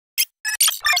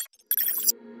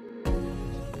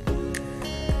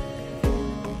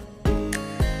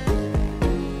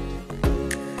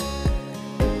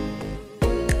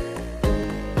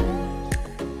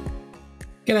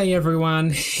G'day everyone,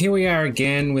 here we are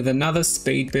again with another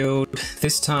speed build.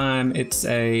 This time it's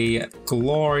a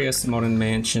glorious modern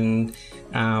mansion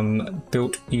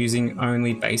built using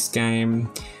only base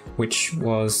game, which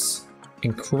was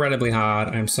incredibly hard.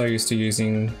 I'm so used to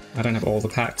using, I don't have all the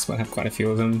packs, but I have quite a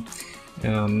few of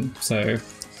them. So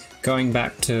going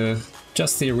back to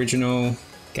just the original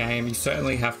game, you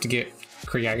certainly have to get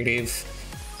creative.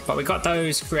 But we got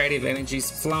those creative energies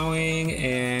flowing,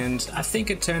 and I think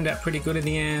it turned out pretty good in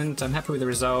the end. I'm happy with the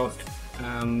result.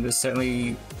 There's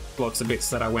certainly lots of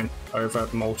bits that I went over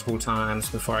multiple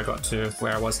times before I got to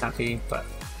where I was happy, but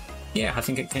yeah, I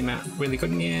think it came out really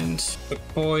good in the end. But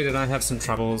boy, did I have some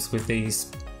troubles with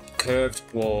these curved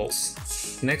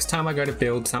walls. Next time I go to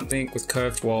build something with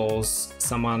curved walls,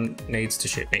 someone needs to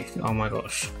shoot me. Oh my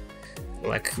gosh.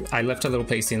 Like, I left a little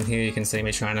piece in here, you can see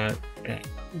me trying to,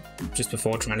 just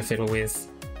before trying to fiddle with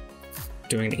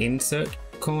doing the insert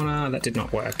corner. That did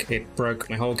not work. It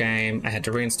broke my whole game. I had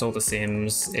to reinstall the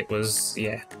Sims. It was,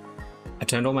 yeah. I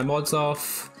turned all my mods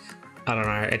off. I don't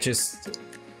know, it just,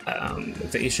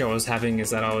 the issue I was having is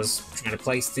that I was trying to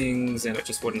place things and it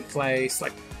just wouldn't place.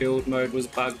 Like, build mode was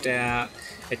bugged out.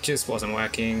 It just wasn't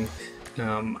working.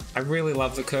 I really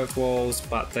love the curved walls,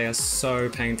 but they are so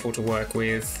painful to work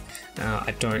with.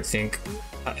 I don't think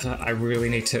I really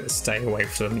need to stay away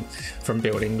from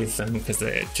building with them because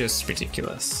they're just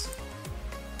ridiculous.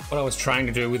 What I was trying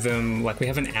to do with them, like, we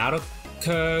have an outer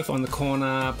curve on the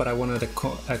corner, but I wanted a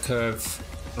curve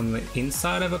on the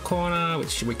inside of a corner,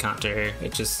 which we can't do.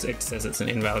 It says it's an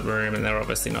invalid room, and they're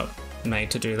obviously not made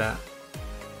to do that.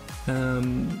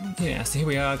 Yeah, so here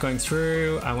we are going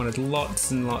through. I wanted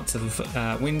lots and lots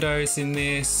of windows in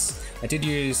this. I did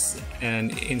use an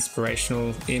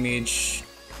inspirational image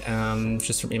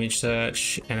just from image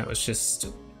search, and it was just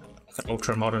an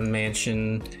ultra modern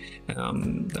mansion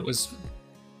that was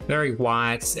very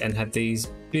white and had these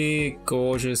big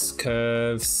gorgeous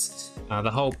curves. The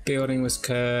whole building was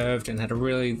curved and had a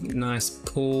really nice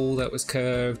pool that was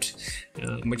curved,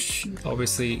 which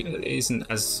obviously isn't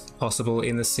as possible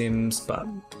in The Sims, but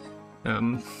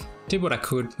did what I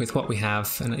could with what we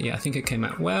have, and yeah, I think it came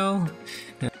out well.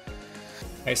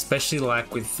 I especially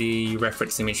like with the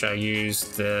reference image I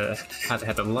used how they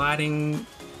had the lighting,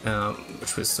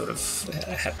 which was sort of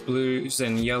had blues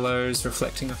and yellows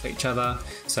reflecting off each other.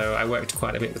 So I worked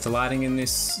quite a bit with the lighting in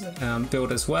this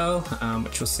build as well,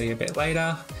 which you'll see a bit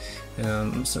later.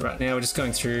 So right now we're just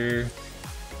going through,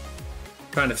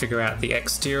 trying to figure out the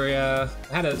exterior.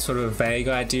 I had a sort of a vague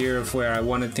idea of where I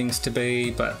wanted things to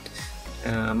be, but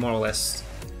more or less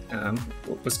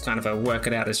was kind of a work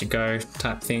it out as you go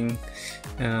type thing.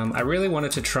 I really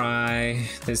wanted to try,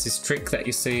 there's this trick that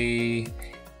you see,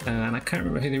 and I can't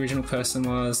remember who the original person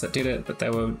was that did it, but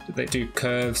they do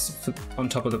curves on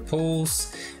top of the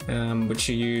pools, which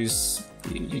you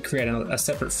create a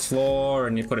separate floor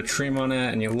and you put a trim on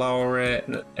it and you lower it,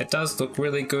 and it does look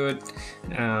really good,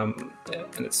 and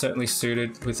it's certainly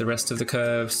suited with the rest of the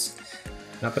curves.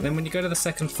 But then when you go to the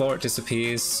second floor, it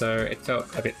disappears, so it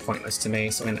felt a bit pointless to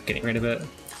me, so I ended up getting rid of it.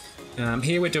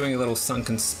 Here we're doing a little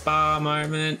Sunken Spa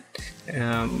moment,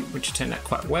 which turned out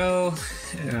quite well.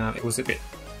 It was a bit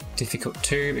difficult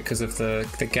too because of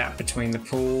the gap between the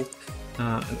pool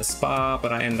and the spa,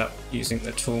 but I ended up using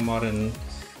the tool mod and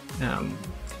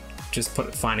just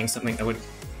finding something that would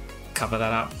cover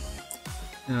that up.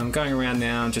 Going around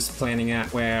now and just planning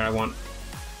out where I want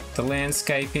the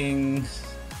landscaping.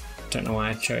 Don't know why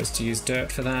I chose to use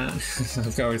dirt for that.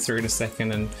 I'll go through in a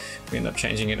second, and we end up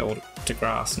changing it all to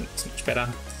grass, and it's much better.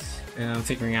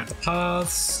 Figuring out the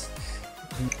paths.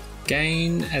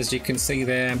 Again, as you can see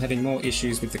there, I'm having more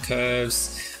issues with the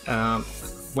curves.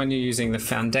 When you're using the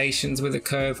foundations with a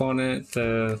curve on it,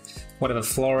 whatever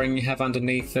flooring you have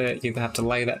underneath it, you either have to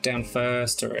lay that down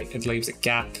first or it leaves a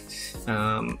gap.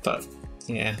 But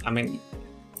yeah, I mean,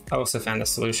 I also found a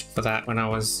solution for that when I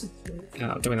was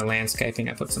doing the landscaping.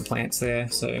 I put some plants there,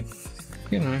 so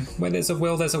you know, where there's a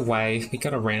will, there's a way. We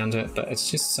got around it, but it's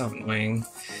just so annoying.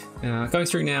 Going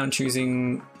through now and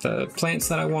choosing the plants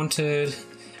that I wanted,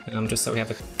 just so we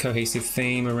have a cohesive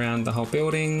theme around the whole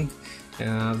building.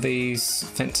 These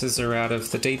fences are out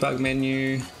of the debug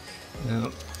menu,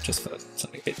 just for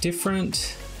something a bit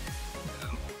different.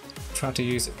 Try to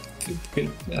use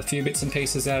a few bits and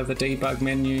pieces out of the debug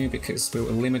menu because we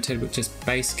were limited with just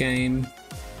base game.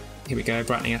 Here we go,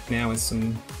 brightening up now with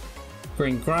some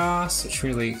green grass, which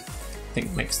really, I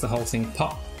think, makes the whole thing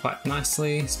pop quite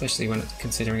nicely, especially when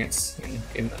considering it's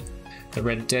in the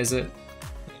red desert.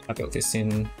 I built this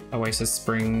in Oasis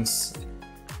Springs,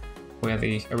 where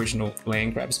the original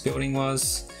land grabs building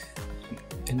was.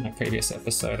 In my previous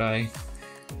episode, I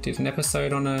did an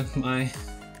episode on my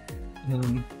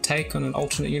take on an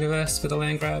alternate universe for the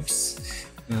land grabs,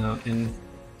 and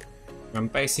I'm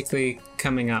basically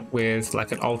coming up with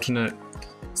like an alternate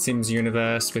Sims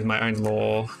universe with my own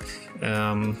lore,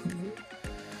 and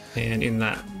in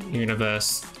that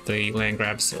universe the land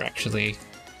grabs are actually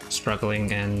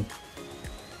struggling and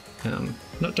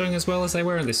not doing as well as they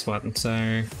were in this one, so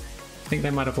I think they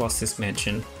might have lost this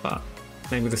mansion, but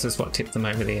maybe this is what tipped them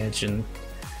over the edge and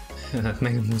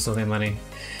made them lose all their money.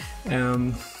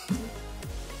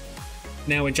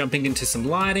 Now we're jumping into some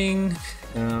lighting.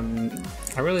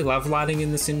 I really love lighting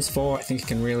in The Sims 4. I think it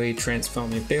can really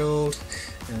transform your build.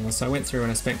 So I went through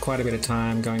and I spent quite a bit of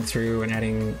time going through and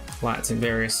adding lights in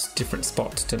various different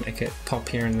spots to make it pop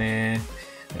here and there.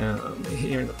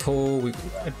 Here in the pool,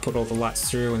 I put all the lights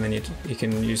through, and then you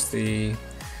can use the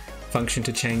function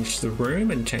to change the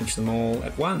room and change them all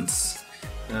at once.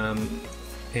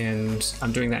 And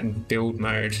I'm doing that in build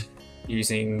mode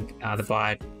using the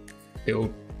buy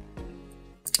build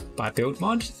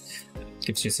mod.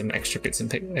 Gives you some extra bits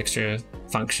and extra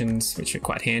functions which are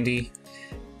quite handy.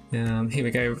 Here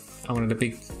we go. I wanted a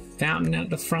big fountain out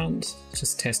the front,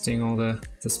 just testing all the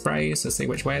sprays to see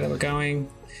which way they were going.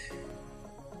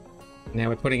 Now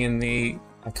we're putting in the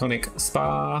iconic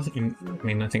spa. I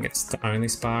mean, I think it's the only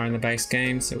spa in the base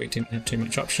game, so we didn't have too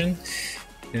much option.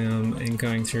 And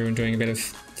going through and doing a bit of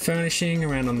furnishing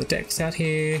around on the decks out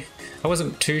here. I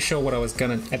wasn't too sure what I was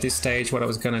gonna, at this stage, what I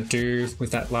was gonna do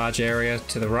with that large area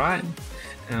to the right,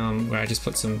 where I just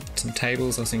put some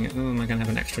tables. I was thinking, oh, am I gonna have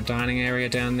an extra dining area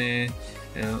down there?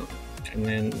 And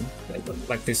then,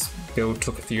 like, this build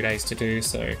took a few days to do,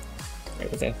 so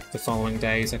over the following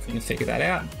days I kind of figured that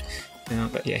out.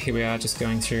 But yeah, here we are, just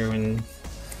going through, and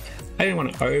I didn't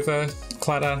want to over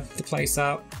clutter the place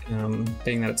up.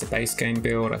 Being that it's a base game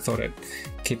build, I thought I'd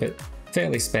keep it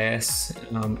fairly sparse,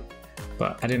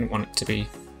 but I didn't want it to be,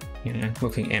 you know,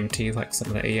 looking empty like some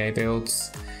of the EA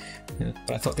builds.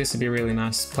 But I thought this would be a really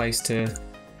nice place to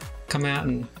come out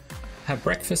and have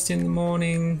breakfast in the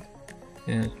morning.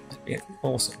 An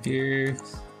awesome view.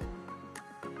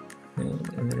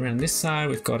 And then around this side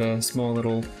we've got a small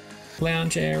little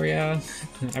lounge area.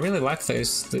 I really like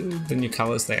those, the new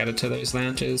colours they added to those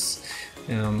lounges,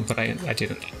 but I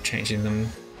didn't end up changing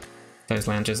those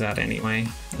lounges out anyway.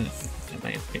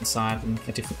 They inside in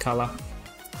a different colour.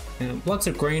 Lots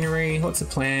of greenery, lots of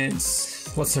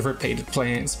plants, lots of repeated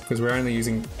plants because we're only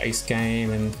using base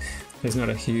game and there's not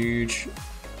a huge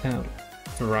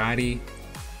variety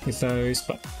with those,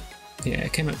 but yeah,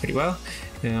 it came out pretty well.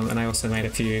 And I also made a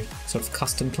few sort of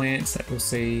custom plants that we'll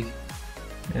see.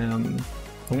 I'm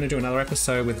going to do another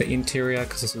episode with the interior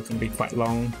because this is going to be quite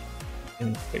long,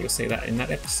 but you'll see that in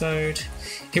that episode.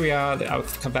 Here we are.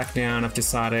 I've come back now and I've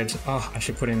decided, I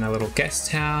should put in a little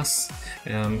guest house,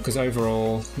 because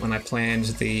overall when I planned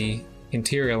the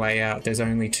interior layout there's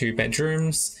only 2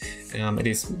 bedrooms. It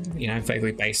is, you know,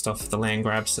 vaguely based off the land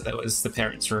grab, so that was the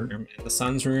parents' room and the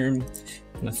son's room,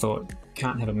 and I thought,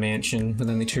 can't have a mansion with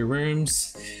only 2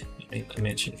 rooms. I mean, a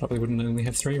mansion probably wouldn't only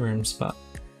have 3 rooms, but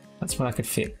that's what I could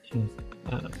fit.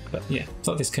 But yeah,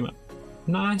 thought this came up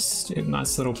nice. A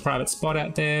nice little private spot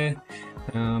out there.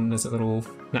 There's a little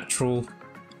natural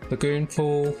lagoon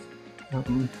pool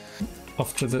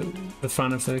off to the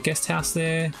front of the guest house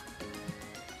there.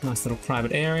 Nice little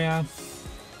private area.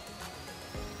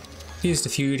 Used a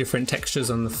few different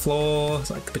textures on the floor,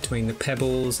 like between the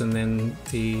pebbles and then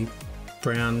the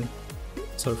brown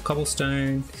sort of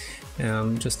cobblestone,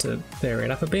 just to vary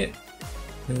it up a bit.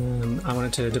 I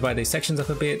wanted to divide these sections up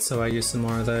a bit, so I used some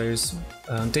more of those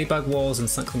debug walls and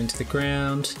sunk them into the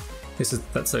ground.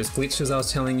 That's those glitches I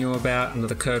was telling you about under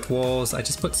the curved walls. I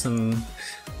just put some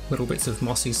little bits of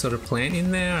mossy sort of plant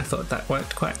in there. I thought that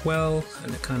worked quite well,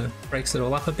 and it kind of breaks it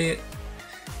all up a bit.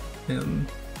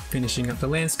 Finishing up the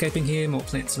landscaping here, more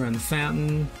plants around the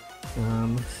fountain.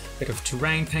 Bit of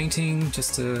terrain painting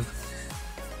just to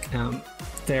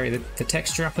vary the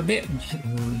texture up a bit.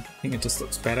 I think it just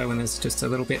looks better when there's just a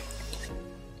little bit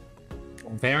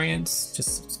more variance,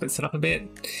 just splits it up a bit.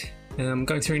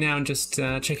 Going through now and just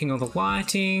checking all the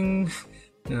lighting,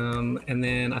 and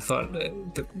then I thought that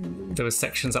there were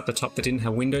sections up the top that didn't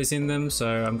have windows in them,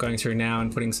 so I'm going through now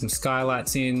and putting some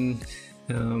skylights in.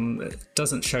 It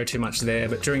doesn't show too much there,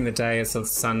 but during the day as the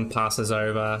sun passes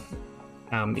over,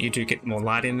 you do get more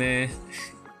light in there.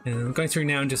 I'm going through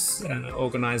now and just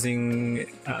organising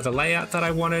the layout that I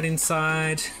wanted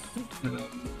inside.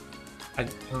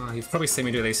 You've probably seen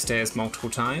me do these stairs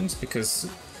multiple times because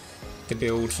the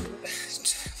build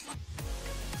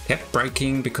kept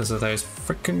breaking because of those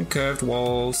freaking curved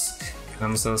walls.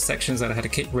 So sections that I had to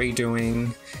keep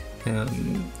redoing.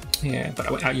 Yeah, but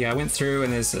I went through,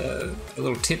 and there's a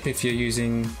little tip if you're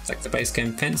using like the base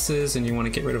game fences and you want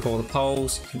to get rid of all the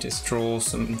poles, you can just draw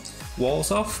some walls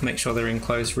off, make sure they're in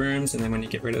closed rooms, and then when you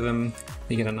get rid of them,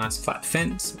 you get a nice flat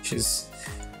fence, which is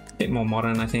a bit more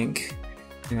modern, I think.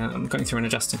 I'm going through and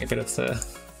adjusting a bit of the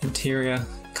interior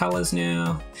colours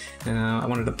now. I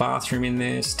wanted a bathroom in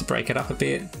there just to break it up a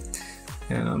bit.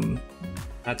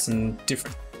 Add some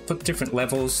put different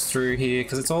levels through here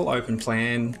because it's all open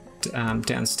plan.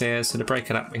 Downstairs, so to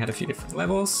break it up we had a few different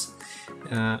levels.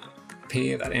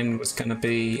 Here that end was going to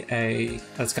be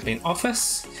an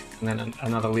office, and then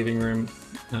another living room,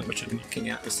 which I'm looking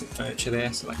at with some furniture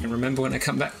there so I can remember when I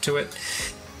come back to it.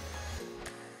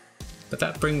 But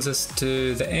that brings us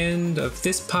to the end of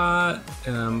this part.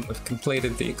 We've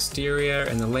completed the exterior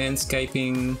and the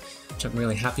landscaping, which I'm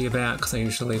really happy about because I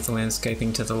usually leave the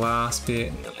landscaping to the last bit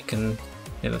and then I can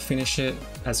never finish it.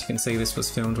 As you can see, this was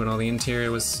filmed when all the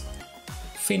interior was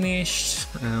finished,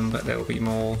 but there will be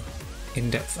more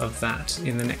in-depth of that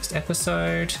in the next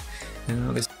episode.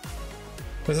 This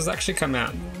has actually come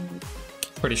out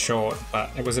pretty short, but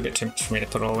it was a bit too much for me to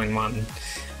put all in one.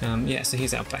 Yeah, so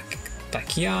here's our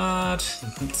backyard.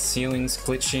 The ceiling's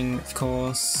glitching, of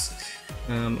course.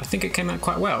 I think it came out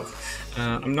quite well.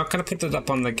 I'm not going to put it up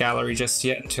on the gallery just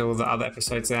yet until the other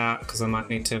episode's out because I might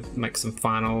need to make some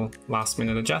final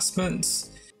last-minute adjustments.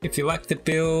 If you liked the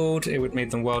build, it would mean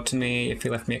the world to me if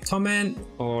you left me a comment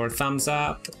or a thumbs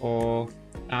up or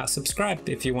subscribe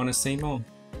if you want to see more.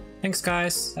 Thanks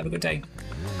guys, have a good day.